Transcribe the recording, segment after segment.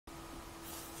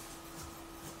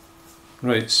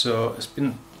Right, so it's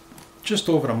been just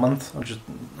over a month, or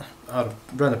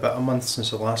around about a month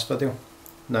since the last video.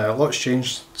 Now a lot's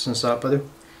changed since that video.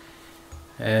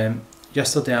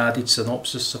 Yesterday I added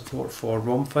synopsis support for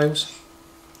ROM files.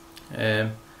 I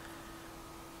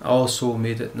also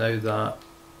made it now that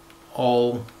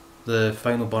all the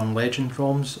Final Burn Legend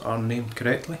ROMs are named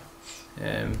correctly.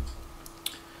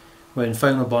 When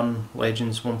Final Burn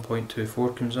Legends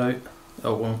 1.24 comes out, it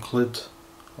will include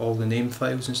all the name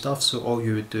files and stuff, so all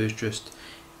you would do is just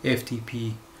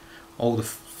FTP all the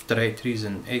directories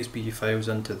and XB files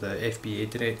into the FBA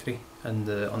directory in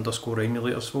the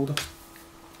 _emulators folder,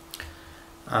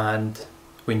 and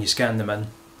when you scan them in,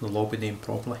 they'll all be named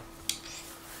properly.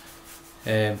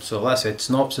 So that's it,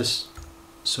 synopsis.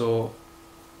 So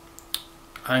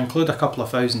I include a couple of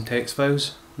thousand text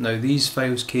files. Now these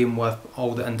files came with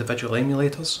all the individual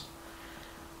emulators,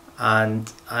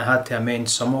 and I had to amend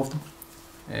some of them.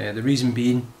 The reason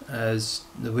being is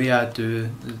the way I do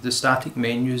the static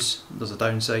menus, there's a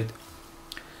downside.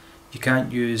 You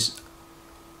can't use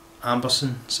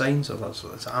ampersand signs, or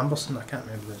it's ampersand, I can't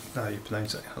remember how you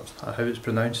pronounce it, or how it's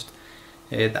pronounced.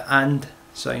 The and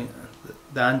sign,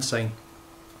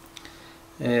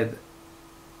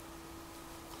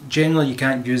 generally you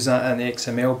can't use that in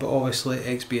XML, but obviously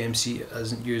XBMC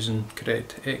isn't using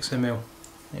correct XML.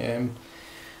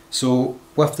 So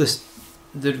with this,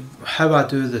 how I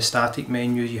do the static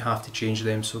menu, you have to change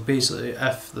them. So basically,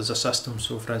 if there's a system,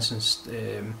 so for instance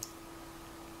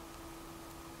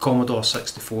Commodore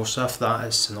 64, so if that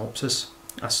is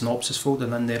a synopsis folder,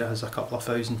 and in there it has a couple of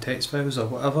thousand text files or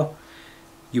whatever,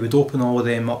 you would open all of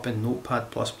them up in Notepad++.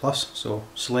 So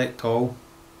select all,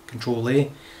 Control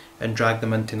A, and drag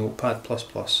them into Notepad++.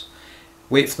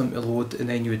 Wait for them to load, and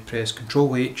then you would press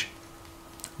Control H.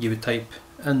 You would type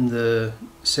in the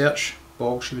search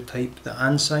box, you would type the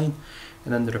and sign,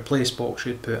 and in the replace box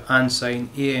you would put and sign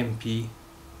AMP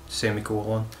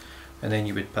semicolon, and then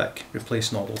you would pick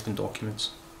replace not open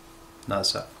documents. And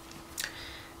that's it.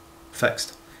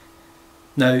 Fixed.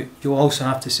 Now you'll also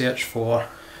have to search for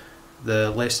the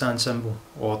less than symbol,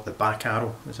 or the back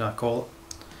arrow as I call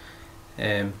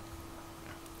it.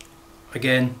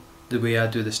 Again, the way I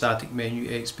do the static menu,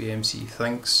 XBMC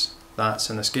thinks that's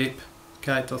an escape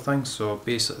character thing, so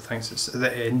basically thinks it's at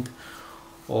the end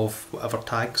of whatever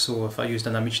tag. So if I used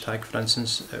an image tag, for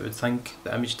instance, it would think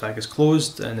the image tag is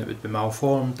closed and it would be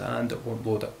malformed and it won't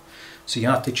load it. So you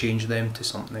have to change them to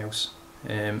something else.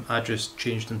 I just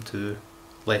changed them to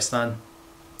less than.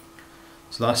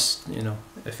 So that's, you know,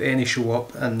 if any show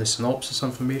up in the synopsis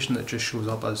information, it just shows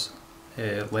up as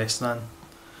less than,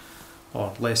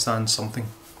 or less than something.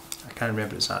 I can't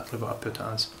remember exactly what I put it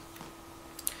as.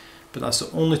 But that's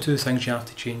the only two things you have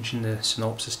to change in the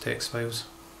synopsis text files.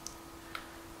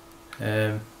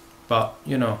 But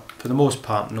you know, for the most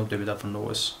part nobody would ever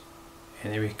notice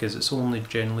anyway, because it's only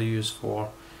generally used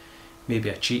for maybe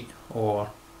a cheat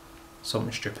or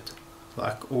something stupid,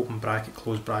 like open bracket,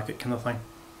 close bracket kind of thing.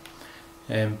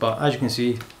 But as you can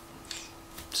see,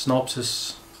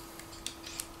 synopsis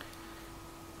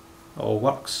all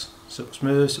works, super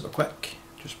smooth, super quick,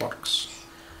 just works.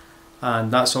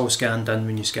 And that's all scanned in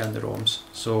when you scan the ROMs.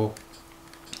 So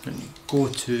go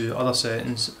to other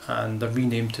settings, and they're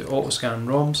renamed to auto scan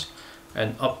ROMs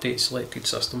and update selected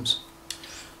systems.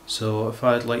 So if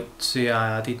I'd like to say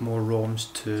I added more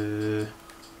ROMs to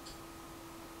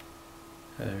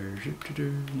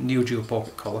Neo Geo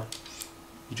Pocket Color,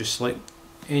 you just select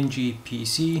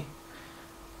NGPC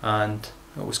and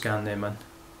it will scan them in.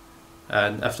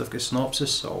 And if they've got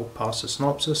synopsis, it will pass the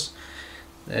synopsis.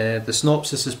 The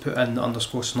synopsis is put in the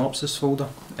 _synopsis folder,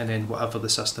 and then whatever the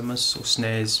system is, so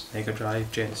SNES, Mega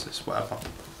Drive, Genesis, whatever.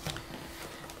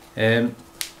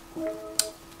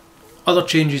 Other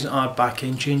changes are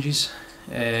back-end changes.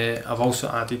 I've also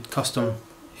added custom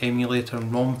emulator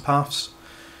and ROM paths,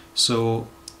 so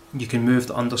you can move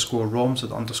the _ROMs or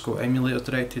the _emulator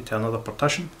directory to another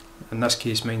partition. In this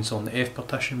case mine's on the F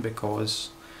partition because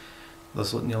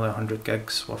there's like nearly 100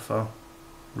 gigs worth of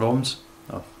ROMs.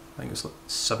 I think it's like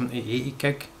 70-80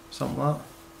 gig, something like that.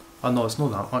 Oh no, it's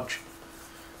not that much.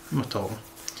 I'm not talking.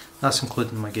 That's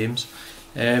including my games.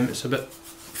 It's about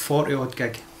 40 odd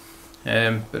gig,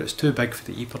 but it's too big for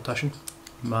the E partition.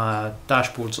 My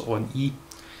dashboard's on E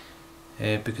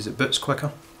because it boots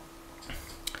quicker.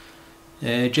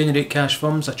 Generate cache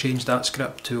thumbs, I changed that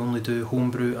script to only do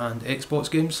homebrew and Xbox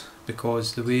games,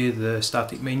 because the way the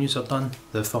static menus are done,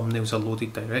 the thumbnails are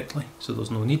loaded directly, so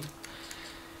there's no need.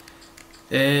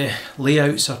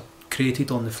 Layouts are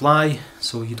created on the fly,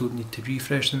 so you don't need to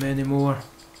refresh them anymore.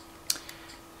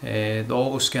 The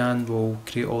auto scan will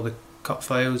create all the cut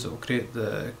files, it will create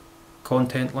the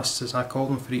content lists, as I call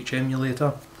them, for each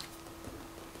emulator.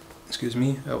 Excuse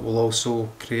me. It will also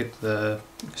create the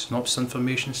synopsis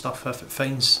information stuff if it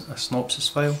finds a synopsis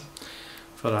file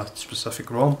for a specific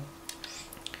ROM.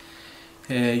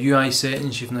 UI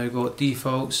settings, you've now got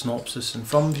default, synopsis and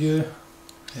thumb view.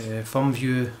 Thumb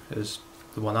view is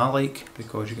the one I like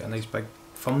because you get a nice big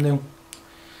thumbnail.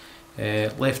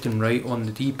 Left and right on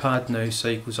the D-pad now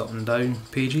cycles up and down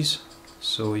pages,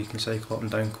 so you can cycle up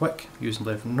and down quick using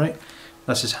left and right.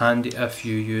 This is handy if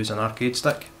you use an arcade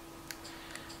stick.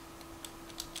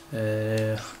 Put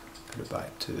it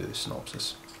back to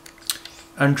synopsis.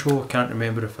 Intro, I can't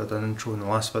remember if I did an intro in the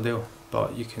last video,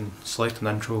 but you can select an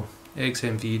intro,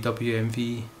 XMV,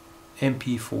 WMV,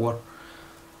 MP4,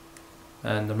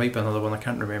 and there might be another one, I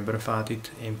can't remember if I added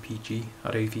MPG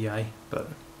or AVI, but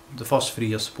the first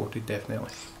three are supported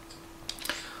definitely.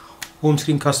 Home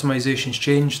screen customization's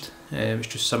changed, it's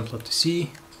just simpler to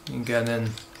see. You can get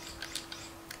in,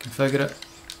 configure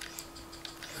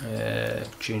it,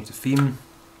 change the theme.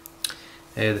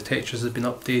 The textures have been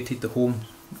updated, the home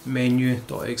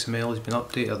menu.xml has been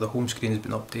updated, the home screen has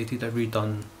been updated. I've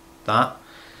redone that.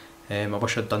 I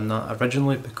wish I'd done that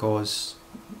originally because,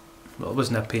 well, it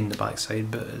wasn't a pain in the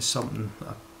backside, but it's something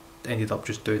I ended up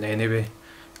just doing anyway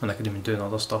when I could have been doing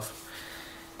other stuff.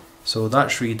 So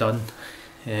that's redone.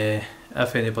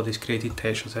 If anybody's created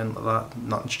textures in like that,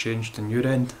 nothing's changed on your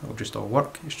end, it'll just all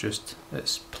work. It's just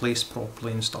it's placed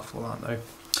properly and stuff like that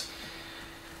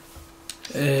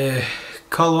now.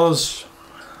 Colours,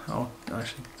 I'll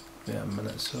actually wait a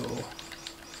minute, so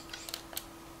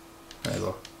there you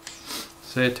go.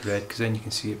 Set it to red because then you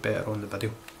can see it better on the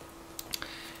video.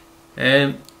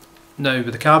 Now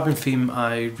with the carbon theme,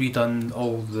 I redone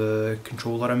all the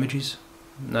controller images.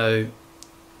 Now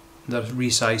they're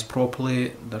resized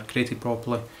properly, they're created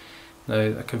properly.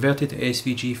 Now I converted the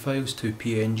SVG files to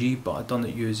PNG, but I've done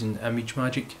it using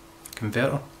ImageMagick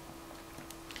converter.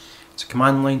 It's a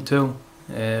command line tool.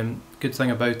 Good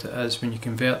thing about it is when you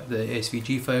convert the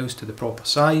SVG files to the proper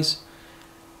size,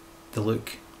 they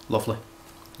look lovely.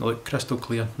 They look crystal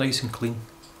clear, nice and clean.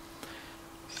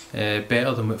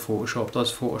 Better than what Photoshop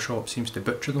does. Photoshop seems to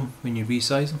butcher them when you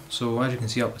resize them. So as you can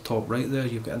see up the top right there,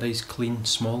 you've got a nice clean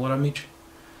smaller image,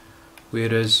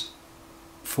 whereas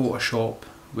Photoshop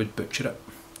would butcher it.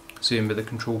 Same with the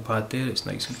control pad there, it's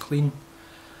nice and clean.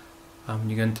 When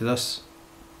you get into this,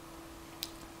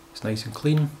 it's nice and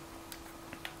clean.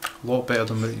 A lot better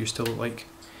than what it used to look like.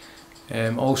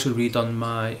 Also redone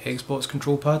my Xbox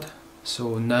control pad,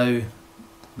 so now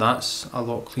that's a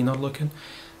lot cleaner looking.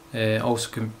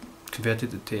 Also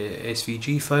converted it to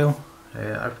SVG file.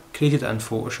 I created it in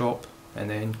Photoshop and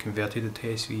then converted it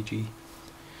to SVG,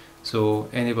 so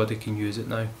anybody can use it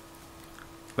now.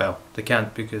 Well, they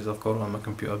can't because I've got it on my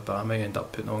computer, but I might end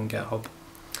up putting it on GitHub.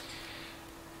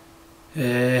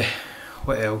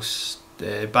 What else?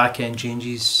 Back-end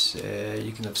changes,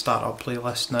 you can have startup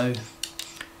playlist now.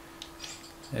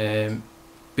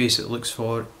 Basically looks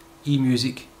for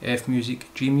eMusic, fMusic,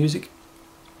 gMusic,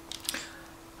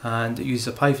 and it uses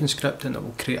a Python script and it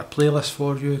will create a playlist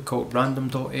for you called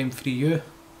random.m3u,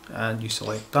 and you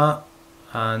select that,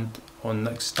 and on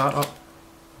next startup,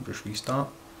 just restart,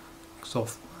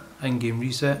 soft in-game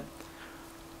reset,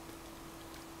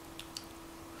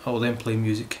 I will then play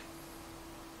music.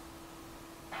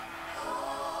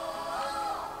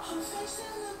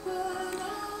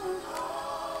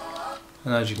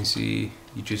 And as you can see,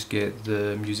 you just get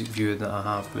the music view that I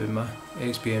have with my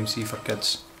XBMC for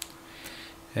kids.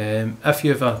 If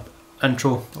you have an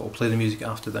intro, it will play the music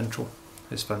after the intro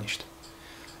is finished.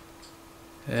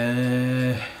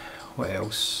 What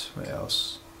else?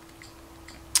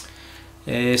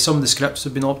 Some of the scripts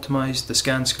have been optimised. The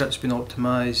scan script's been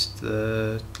optimised.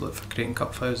 The for creating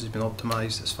cut files has been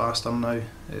optimised. It's faster now.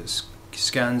 It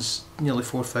scans nearly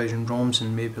 4,000 ROMs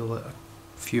in maybe like a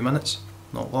few minutes,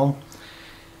 not long.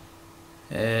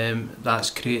 That's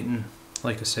creating,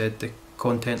 like I said, the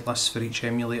content lists for each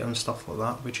emulator and stuff like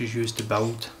that, which is used to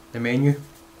build the menu.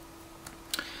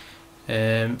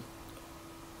 As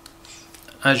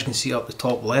you can see up the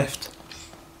top left,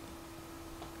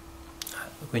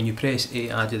 when you press A,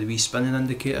 it added a wee spinning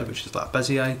indicator, which is like a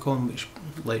busy icon, which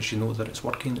lets you know that it's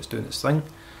working, it's doing its thing.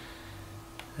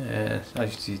 As you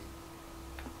see,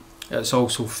 it's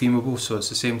also themeable, so it's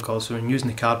the same colour. So when using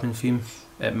the carbon theme,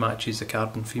 it matches the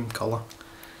carbon theme colour.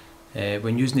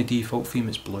 When using the default theme,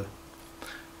 it's blue.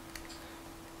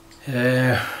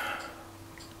 There's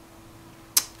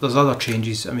other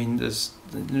changes. I mean, there's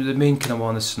the main kind of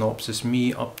one is synopsis.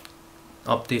 Me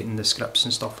updating the scripts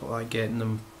and stuff like that, getting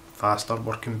them faster,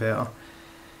 working better.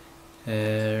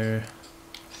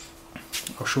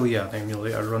 I'll show you an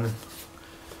emulator running.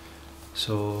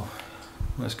 So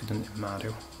let's get into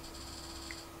Mario.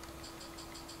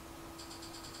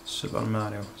 Super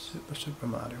Mario.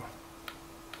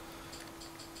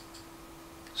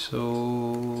 So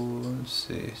let's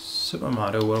see, Super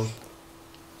Mario World.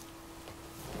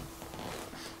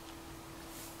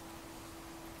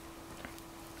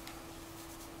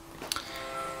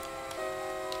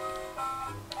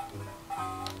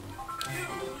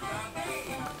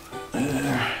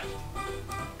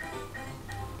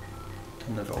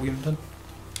 Turn the volume down.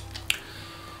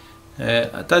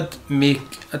 I did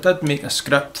make a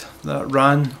script that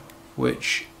ran,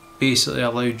 which basically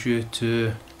allowed you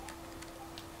to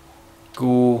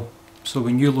go, so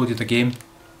when you loaded a game,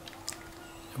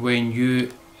 when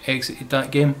you exited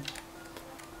that game,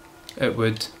 it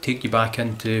would take you back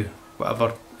into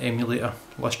whatever emulator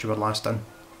list you were last in.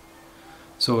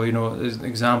 So, you know, as an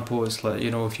example, it's like,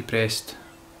 you know, if you pressed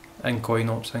in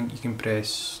CoinOps, I think you can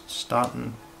press start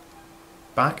and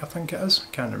back, I think it is. I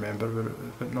can't remember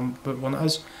what one it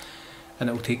is, and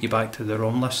it will take you back to the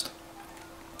ROM list.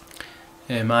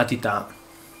 I did that,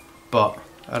 but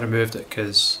I removed it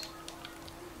because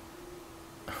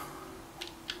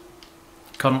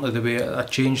currently the way I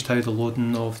changed how the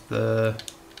loading of the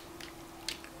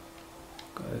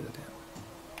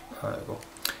there we go.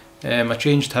 I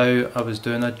changed how I was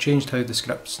doing. I changed how the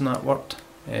scripts and that worked.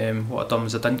 What I'd done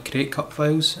was I didn't create cut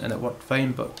files, and it worked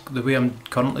fine. But the way I'm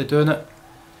currently doing it,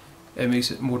 it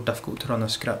makes it more difficult to run a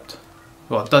script.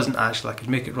 Well, it doesn't actually. I could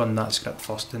make it run that script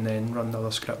first and then run the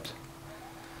other script.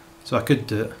 So I could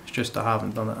do it. It's just I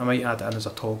haven't done it. I might add it in as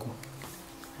a toggle,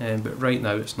 but right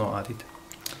now it's not added.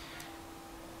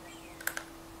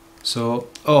 So,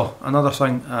 oh, another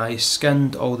thing, I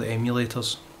skinned all the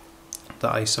emulators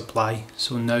that I supply,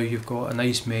 so now you've got a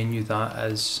nice menu that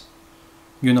is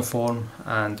uniform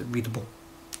and readable.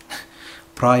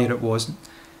 Prior it wasn't.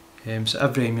 So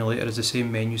every emulator is the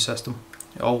same menu system.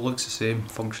 It all looks the same,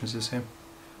 functions the same.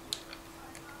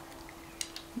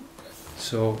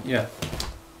 So yeah,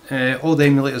 all the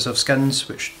emulators have skins,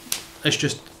 which is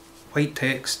just white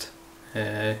text,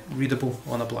 readable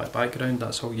on a black background.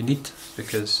 That's all you need,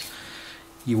 because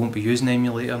you won't be using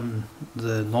emulator in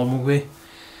the normal way.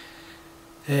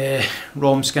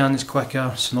 ROM scan is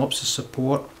quicker, synopsis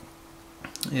support,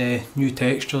 new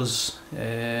textures,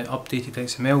 updated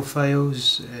XML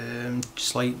files,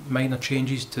 slight minor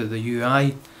changes to the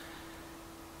UI,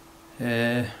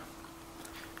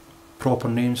 proper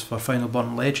names for Final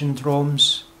Burn Legend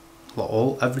ROMs,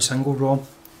 every single ROM.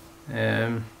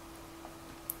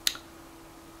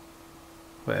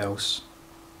 What else?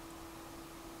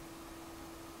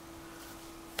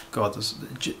 God,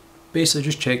 basically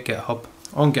just check GitHub.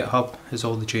 On GitHub is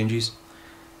all the changes.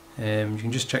 You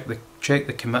can just check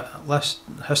the commit list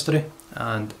history,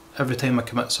 and every time I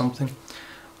commit something,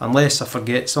 unless I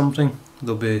forget something,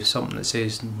 there'll be something that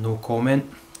says no comment.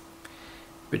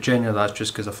 But generally that's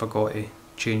just because I forgot to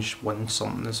change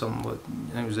something. I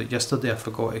think it was like yesterday I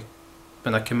forgot to,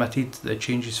 when I committed the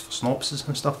changes for synopsis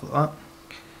and stuff like that,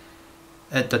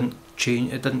 it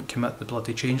didn't commit the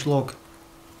bloody change log.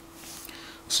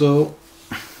 So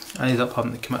I ended up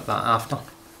having to commit that after.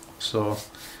 So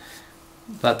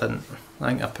that didn't, I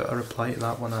think I put a reply to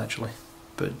that one actually.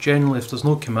 But generally if there's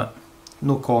no commit,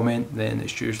 no comment, then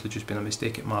it's usually just been a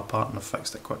mistake at my part and I've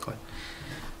fixed it quickly.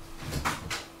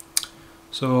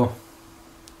 So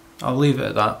I'll leave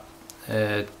it at that.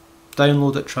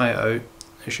 Download it, try it out.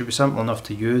 It should be simple enough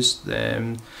to use.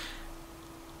 By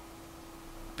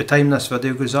the time this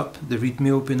video goes up, the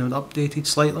readme will be updated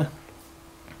slightly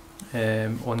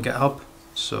on GitHub.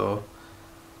 So,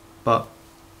 but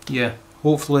yeah,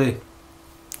 hopefully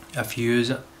if you use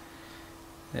it,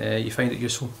 you find it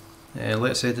useful.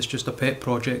 Like I said, it's just a pet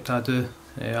project I do.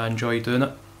 I enjoy doing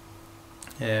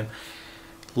it.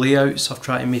 Layouts I've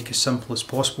tried to make as simple as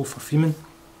possible for theming.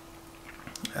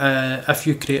 If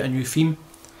you create a new theme,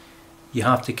 you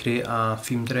have to create a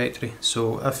theme directory.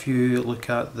 So if you look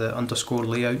at the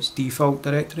 _layouts default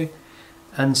directory,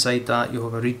 inside that you'll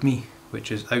have a readme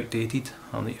which is outdated.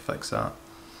 I'll need to fix that.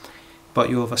 But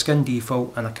you'll have a skin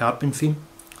default and a carbon theme.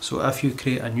 So if you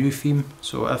create a new theme,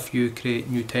 so if you create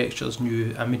new textures,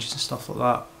 new images and stuff like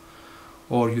that,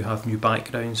 or you have new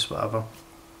backgrounds, whatever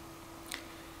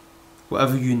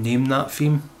you name that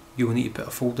theme, you will need to put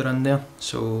a folder in there.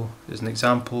 So as an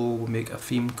example, we'll make a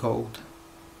theme called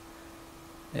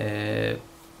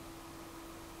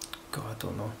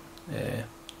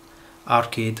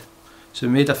Arcade. So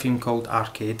we made a theme called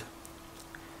Arcade.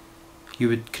 You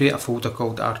would create a folder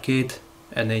called Arcade,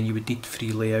 and then you would need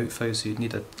 3 layout files. So you'd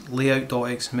need a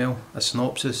layout.xml, a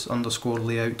synopsis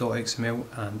 _layout.xml,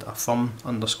 and a thumb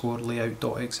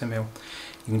 _layout.xml.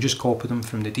 You you can just copy them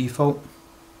from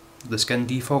the skin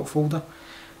default folder,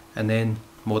 and then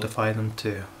modify them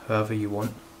to however you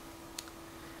want.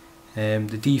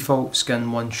 The default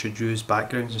skin one should use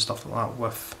backgrounds and stuff like that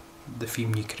with the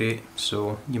theme you create,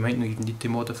 so you might not even need to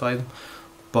modify them.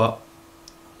 But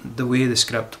the way the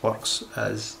script works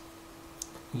is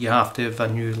you have to have a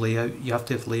new layout, you have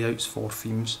to have layouts for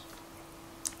themes.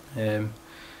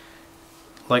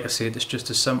 Like I said, it's just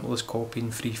as simple as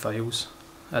copying 3 files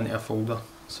into a folder,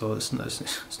 so it's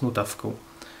no difficult.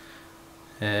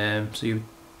 So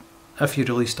if you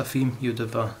released a theme, you'd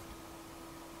have a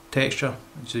texture,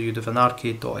 so you'd have an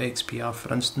arcade.xpr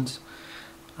for instance,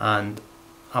 and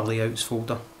a layouts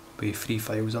folder with 3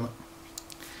 files in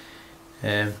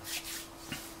it.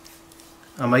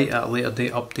 I might at a later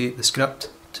date update the script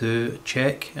to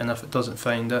check, and if it doesn't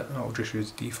find it, I'll just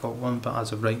use the default one, but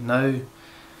as of right now,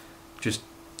 just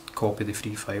copy the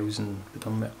 3 files and be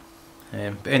done with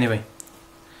it. But anyway,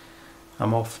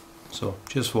 I'm off, so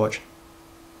cheers for watching.